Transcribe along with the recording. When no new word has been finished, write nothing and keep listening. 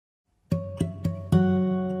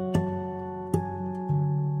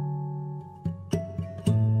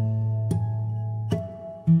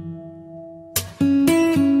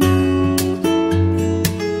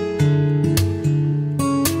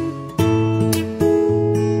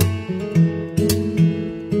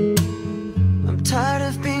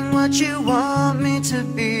you want me to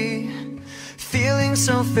be. Feeling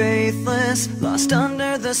so faithless, lost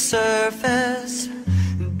under the surface.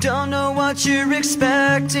 Don't know what you're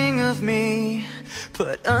expecting of me,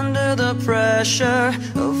 put under the pressure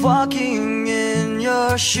of walking in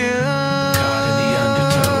your shoes. Caught in the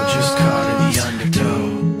undertow, just caught in the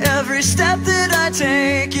undertow. Every step that I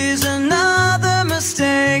take is another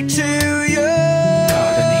mistake to you.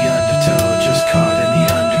 Caught in the undertow, just caught in the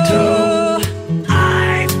undertow.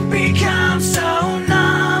 I've become so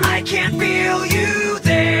numb, I can't feel you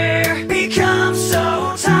there. Become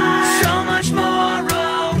so tired, so much more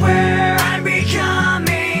aware. I'm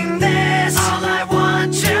becoming this. All I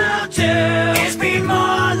want to do is be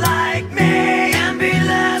more like me and be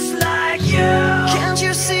less like you. Can't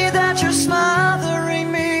you see that you're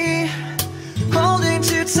smothering me, holding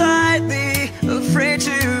too tightly, afraid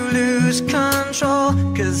to lose control?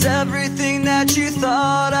 Cause everything that you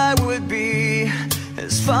thought I would be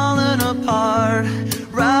has fallen apart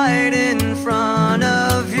right in front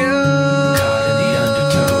of you. Caught in the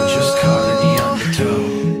undertow, just caught in the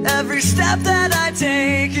undertow. Every step that I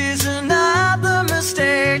take is another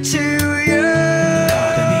mistake to you.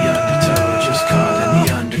 Caught in the undertow, just caught in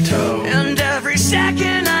the undertow. And every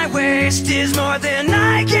second I waste is more than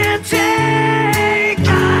I can take.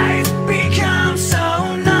 I've become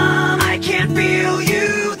so numb, I can't feel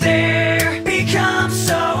you there. Become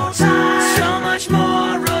so tired, so much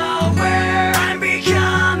more aware. I'm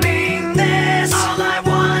becoming this. All I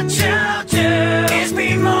want to do is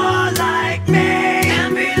be more like me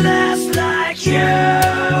and be less like you.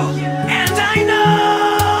 And I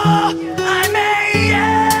know I may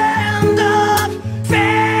end up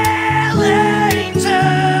failing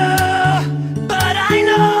too, but I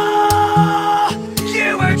know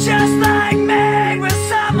you were just like me with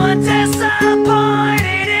someone decide.